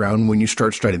background when you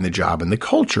start studying the job and the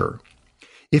culture.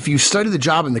 If you study the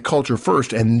job and the culture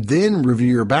first and then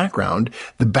review your background,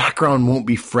 the background won't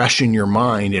be fresh in your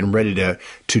mind and ready to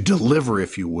deliver,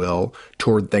 if you will,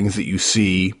 toward things that you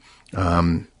see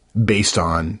based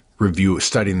on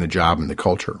studying the job and the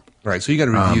culture. Right. So you got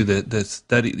to review the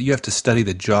study. You have to study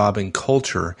the job and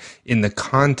culture in the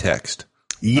context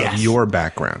of your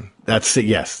background. That's it.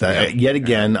 Yes. Yet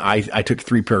again, I took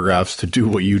 3 paragraphs to do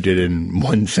what you did in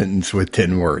 1 sentence with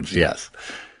 10 words. Yes.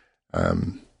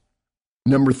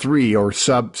 Number 3 or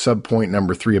sub point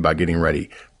number 3 about getting ready.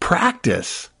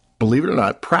 Practice. Believe it or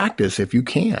not, practice if you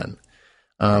can.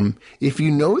 If you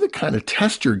know the kind of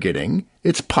test you're getting,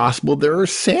 it's possible there are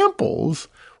samples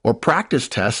or practice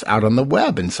tests out on the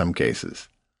web in some cases.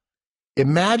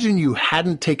 Imagine you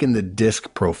hadn't taken the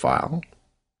DISC profile,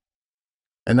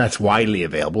 and that's widely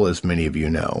available, as many of you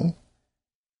know.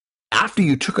 After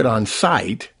you took it on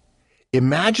site,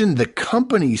 imagine the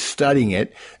company studying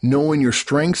it, knowing your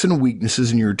strengths and weaknesses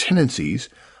and your tendencies,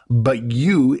 but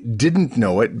you didn't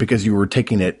know it because you were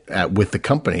taking it with the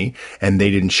company and they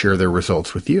didn't share their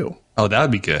results with you. Oh, that would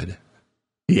be good.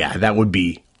 Yeah, that would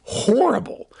be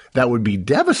horrible. That would be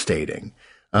devastating.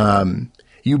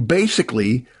 You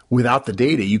basically, without the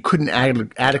data, you couldn't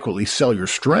adequately sell your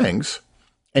strengths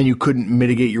and you couldn't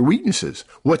mitigate your weaknesses.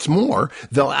 What's more,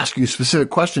 they'll ask you specific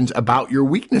questions about your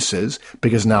weaknesses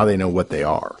because now they know what they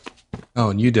are. Oh,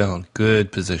 and you don't.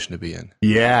 Good position to be in.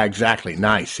 Yeah, exactly.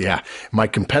 Nice. Yeah. My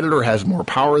competitor has more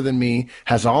power than me,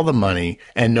 has all the money,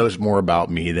 and knows more about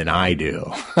me than I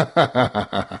do.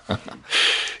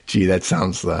 Gee,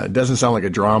 that doesn't sound like a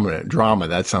drama.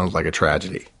 That sounds like a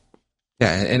tragedy.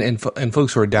 Yeah. And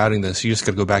folks who are doubting this, you just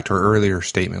got to go back to our earlier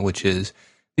statement, which is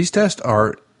these tests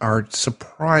are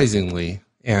surprisingly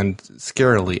and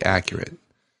scarily accurate.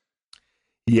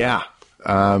 Yeah.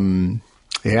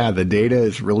 Yeah, the data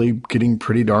is really getting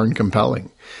pretty darn compelling.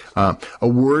 A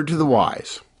word to the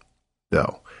wise,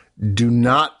 though. Do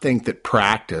not think that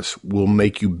practice will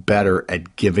make you better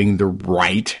at giving the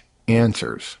right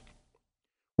answers.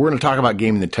 We're going to talk about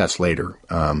gaming the test later.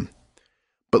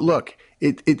 But look,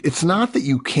 it's not that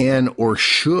you can or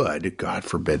should, God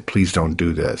forbid, please don't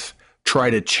do this,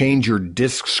 try to change your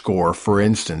DISC score, for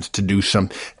instance,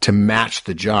 to match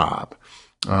the job.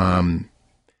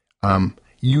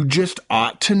 You just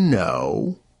ought to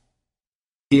know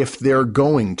if they're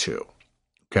going to,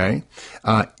 okay?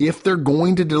 If they're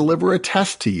going to deliver a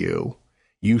test to you,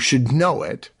 you should know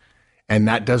it. And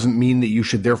that doesn't mean that you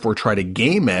should therefore try to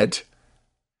game it,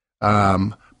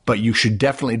 but you should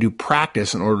definitely do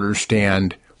practice in order to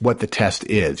understand what the test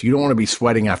is. You don't want to be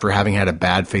sweating after having had a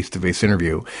bad face-to-face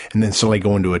interview and then suddenly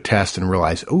go into a test and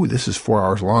realize, oh, this is 4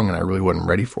 hours long and I really wasn't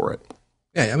ready for it.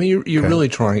 Yeah, I mean, you're really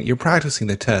trying, you're practicing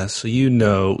the test, so you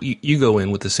know, you go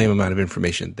in with the same amount of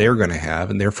information they're going to have,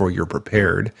 and therefore you're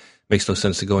prepared. Makes no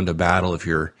sense to go into battle if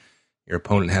your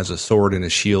opponent has a sword and a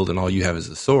shield and all you have is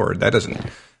a sword. That doesn't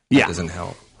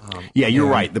help. You're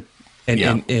right.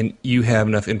 And you have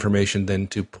enough information then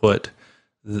to put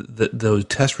those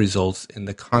test results in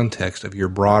the context of your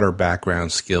broader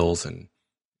background, skills, and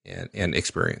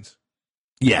experience.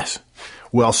 Yes.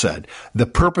 Well said. The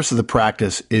purpose of the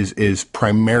practice is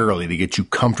primarily to get you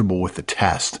comfortable with the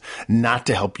test, not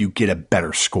to help you get a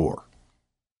better score.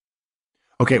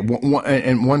 Okay.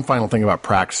 One final thing about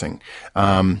practicing.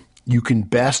 You can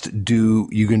best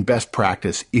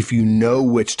practice if you know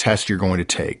which test you're going to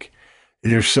take.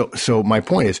 So my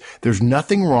point is, there's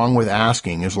nothing wrong with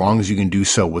asking as long as you can do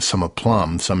so with some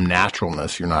aplomb, some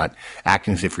naturalness. You're not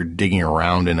acting as if you're digging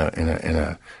around in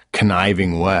a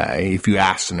conniving way. If you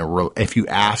ask in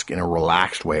a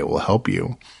relaxed way, it will help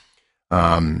you.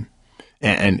 And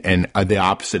the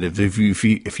opposite,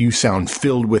 if you sound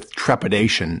filled with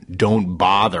trepidation, don't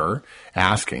bother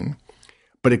asking.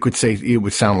 But it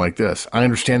would sound like this: I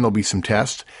understand there'll be some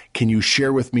tests. Can you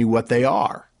share with me what they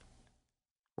are?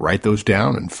 Write those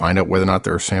down and find out whether or not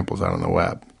there are samples out on the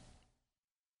web.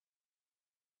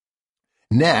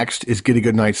 Next is get a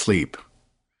good night's sleep.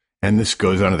 And this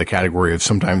goes under the category of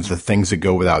sometimes the things that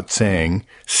go without saying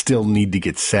still need to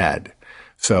get said.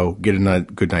 So get a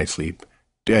good night's sleep.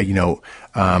 You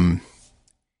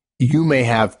may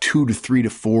have 2 to 3 to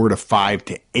 4 to 5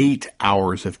 to 8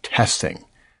 hours of testing.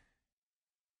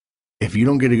 If you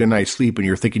don't get a good night's sleep and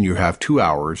you're thinking you have 2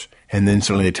 hours, and then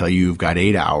suddenly they tell you you've got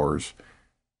 8 hours,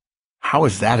 how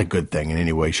is that a good thing in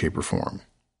any way, shape, or form?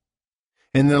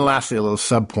 And then lastly, a little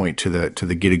sub-point to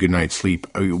the get a good night's sleep.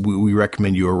 We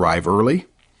recommend you arrive early.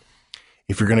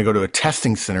 If you're going to go to a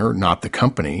testing center, not the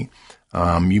company,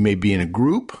 you may be in a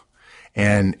group,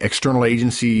 and external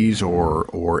agencies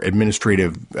or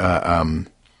administrative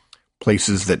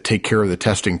places that take care of the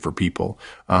testing for people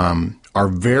are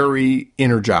very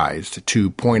energized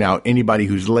to point out anybody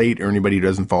who's late or anybody who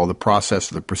doesn't follow the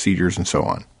process or the procedures and so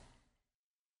on.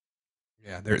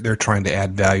 Yeah, they're trying to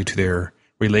add value to their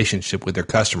relationship with their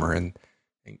customer, and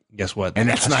guess what? And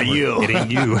that's not you. It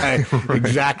ain't you.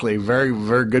 Exactly. Very,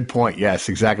 very good point. Yes,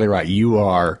 exactly right. You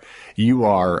are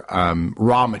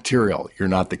raw material. You're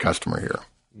not the customer here.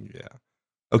 Yeah.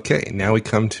 Okay. Now we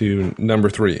come to number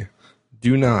 3.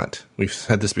 Do not. We've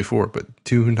said this before, but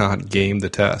do not game the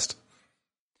test.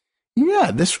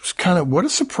 Yeah, this was kind of what a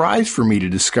surprise for me to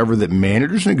discover that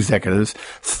managers and executives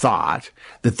thought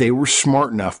that they were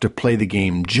smart enough to play the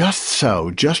game just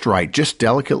right, just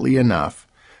delicately enough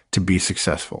to be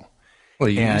successful. Well,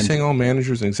 you saying all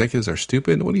managers and executives are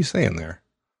stupid? What are you saying there?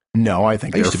 No, I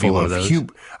think they're full of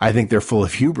I think they're full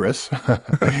of hubris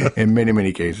in many,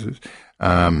 many cases.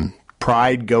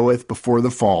 Pride goeth before the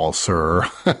fall, sir.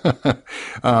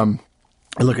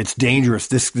 Look, it's dangerous.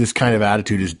 This kind of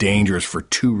attitude is dangerous for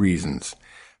 2 reasons.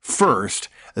 First,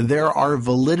 there are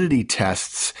validity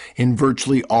tests in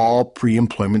virtually all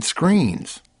pre-employment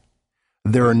screens.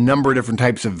 There are a number of different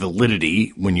types of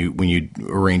validity when you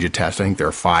arrange a test. I think there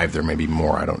are 5. There may be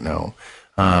more. I don't know.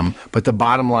 But the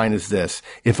bottom line is this: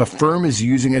 if a firm is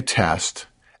using a test,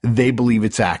 they believe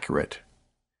it's accurate.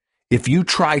 If you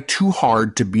try too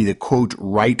hard to be the quote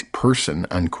right person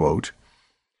unquote,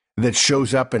 that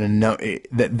shows up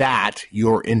that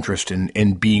your interest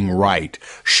in being right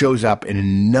shows up in a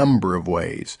number of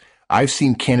ways. I've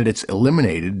seen candidates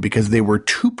eliminated because they were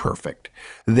too perfect.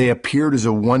 They appeared as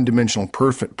a one-dimensional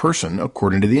perfect person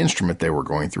according to the instrument they were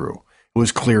going through. It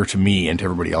was clear to me and to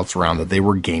everybody else around that they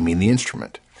were gaming the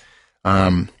instrument.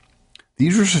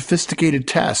 These are sophisticated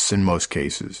tests in most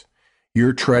cases.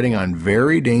 You're treading on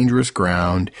very dangerous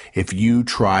ground if you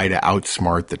try to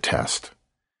outsmart the test.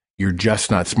 You're just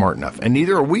not smart enough. And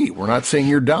neither are we. We're not saying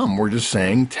you're dumb. We're just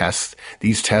saying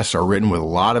these tests are written with a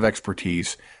lot of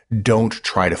expertise. Don't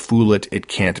try to fool it. It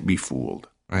can't be fooled.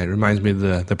 Right. It reminds me of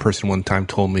the person one time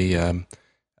told me,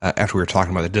 after we were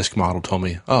talking about the disc model, told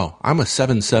me, oh, I'm a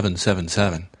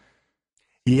 7777.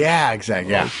 Yeah,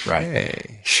 exactly. Yeah, okay.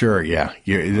 Right. Sure, yeah.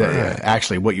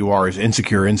 Actually, what you are is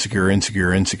insecure. And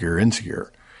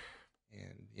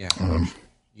yeah.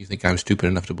 You think I'm stupid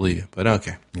enough to believe you, but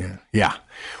okay. Yeah.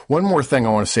 One more thing I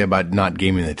want to say about not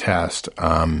gaming the test.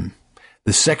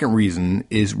 The second reason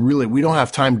is really, we don't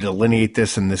have time to delineate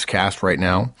this in this cast right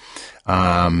now.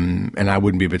 And I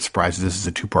wouldn't be a bit surprised if this is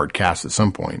a 2-part cast at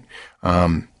some point.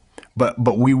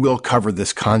 But we will cover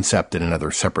this concept in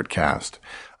another separate cast.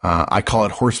 I call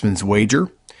it Horseman's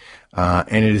Wager,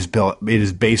 and it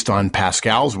is based on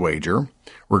Pascal's wager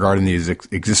regarding the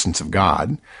existence of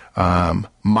God.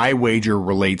 My wager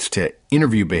relates to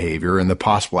interview behavior and the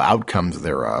possible outcomes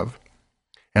thereof.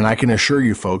 And I can assure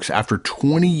you folks, after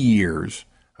 20 years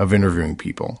of interviewing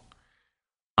people,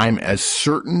 I'm as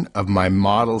certain of my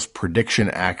model's prediction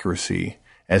accuracy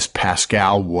as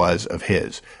Pascal was of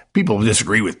his. People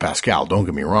disagree with Pascal, don't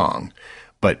get me wrong,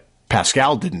 but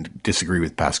Pascal didn't disagree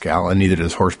with Pascal, and neither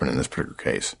does Horseman in this particular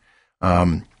case.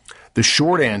 The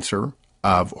short answer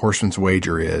of Horseman's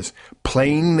Wager is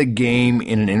playing the game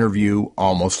in an interview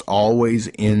almost always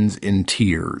ends in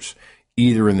tears,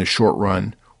 either in the short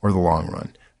run or the long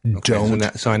run. Okay,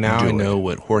 so now I know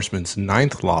what Horseman's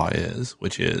ninth law is,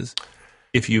 which is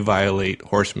if you violate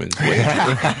Horseman's Wager.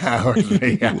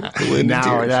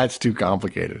 Now that's too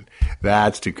complicated.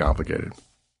 That's too complicated.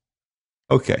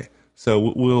 Okay, so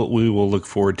we will look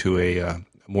forward to a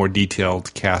more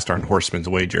detailed cast on Horseman's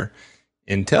Wager.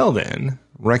 Until then,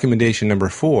 recommendation number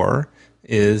 4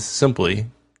 is simply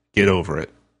get over it.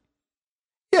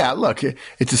 Yeah, look,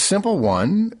 it's a simple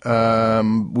one.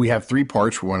 We have 3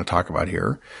 parts we want to talk about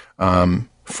here.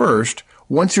 First,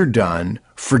 once you're done,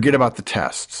 forget about the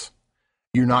tests.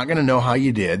 You're not going to know how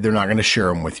you did. They're not going to share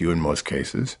them with you in most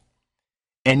cases.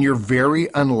 And you're very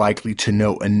unlikely to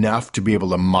know enough to be able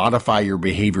to modify your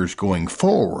behaviors going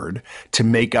forward to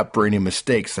make up for any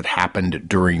mistakes that happened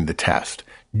during the test.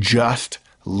 Just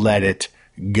let it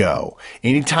go.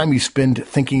 Anytime you spend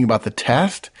thinking about the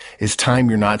test is time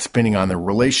you're not spending on the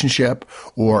relationship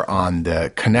or on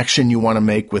the connection you want to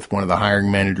make with one of the hiring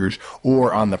managers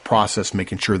or on the process,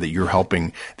 making sure that you're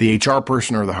helping the HR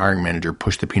person or the hiring manager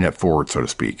push the peanut forward, so to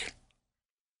speak.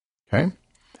 Okay?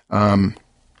 And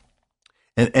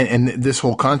this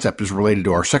whole concept is related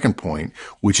to our second point,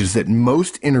 which is that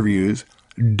most interviews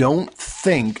don't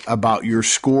think about your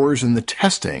scores in the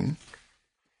testing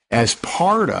as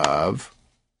part of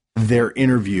their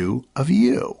interview of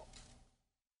you.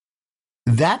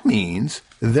 That means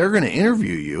they're going to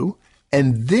interview you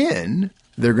and then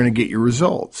they're going to get your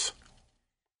results.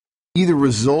 Either the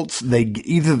results they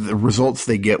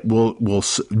get will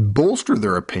bolster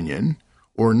their opinion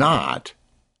or not,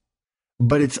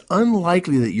 but it's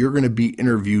unlikely that you're going to be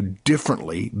interviewed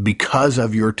differently because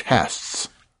of your tests.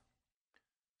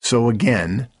 So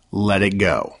again, let it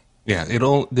go. Yeah,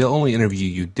 they'll only interview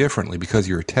you differently because of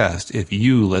your test if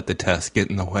you let the test get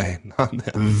in the way, not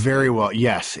them. Very well.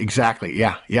 Yes, exactly.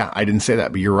 Yeah. I didn't say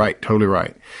that, but you're right. Totally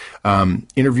right.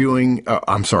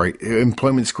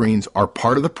 Employment screens are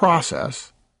part of the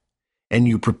process, and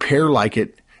you prepare like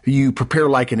an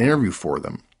interview for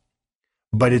them.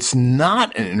 But it's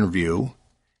not an interview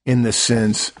in the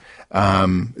sense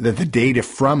that the data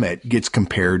from it gets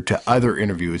compared to other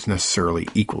interviews necessarily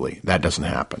equally. That doesn't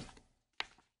happen.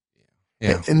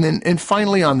 Yeah. And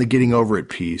finally, on the getting over it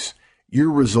piece,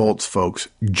 your results, folks,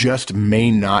 just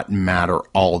may not matter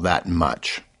all that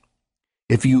much.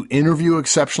 If you interview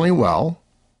exceptionally well,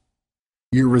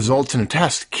 your results in a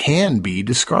test can be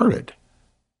discarded.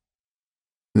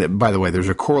 By the way, there's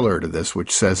a corollary to this,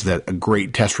 which says that a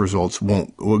great test result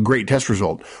won't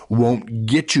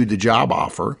get you the job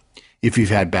offer if you've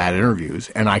had bad interviews,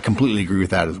 and I completely agree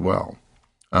with that as well.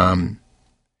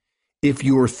 If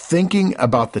you're thinking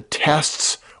about the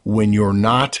tests when you're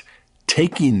not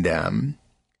taking them,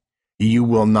 you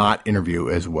will not interview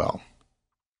as well.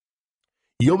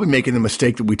 You'll be making the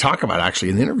mistake that we talk about actually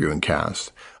in the interviewing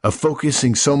cast of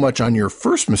focusing so much on your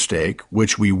first mistake,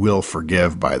 which we will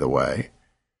forgive, by the way,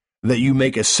 that you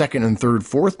make a second and third,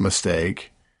 fourth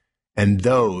mistake, and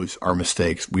those are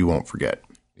mistakes we won't forget.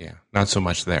 Yeah, not so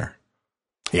much there.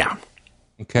 Yeah.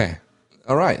 Okay.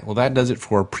 All right. Well, that does it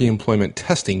for pre-employment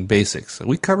testing basics.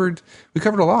 We covered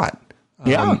a lot.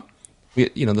 Yeah.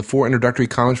 The 4 introductory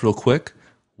comments real quick.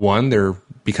 1, they're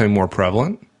becoming more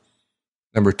prevalent.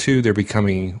 Number 2, they're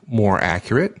becoming more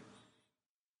accurate.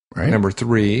 Right. Number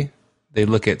 3, they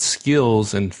look at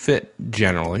skills and fit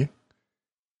generally.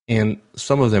 And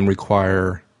some of them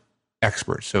require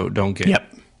experts. So don't get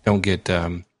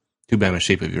too bad in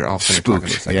shape if you're often talking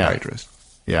to a psychiatrist.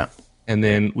 Yeah. And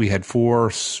then we had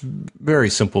 4 very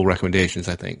simple recommendations,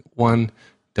 I think. 1,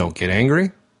 don't get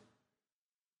angry.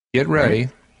 Get ready.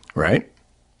 Right.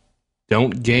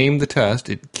 Don't game the test.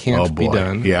 It can't be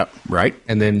done. Yep. Right.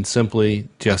 And then simply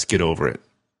just get over it.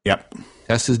 Yep.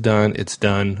 Test is done. It's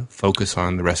done. Focus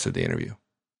on the rest of the interview.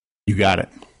 You got it.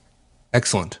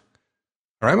 Excellent.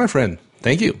 All right, my friend.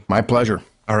 Thank you. My pleasure.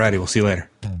 All righty. We'll see you later.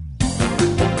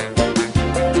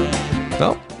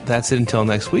 Well, that's it until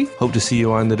next week. Hope to see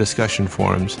you on the discussion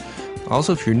forums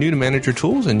Also, if you're new to Manager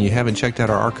Tools and you haven't checked out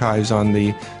our archives on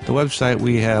the website,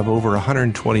 we have over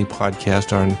 120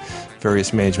 podcasts on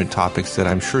various management topics that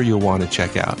I'm sure you'll want to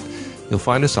check out. You'll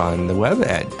find us on the web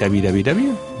at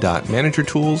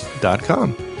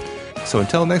www.managertools.com. So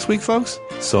until next week, folks,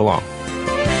 so long.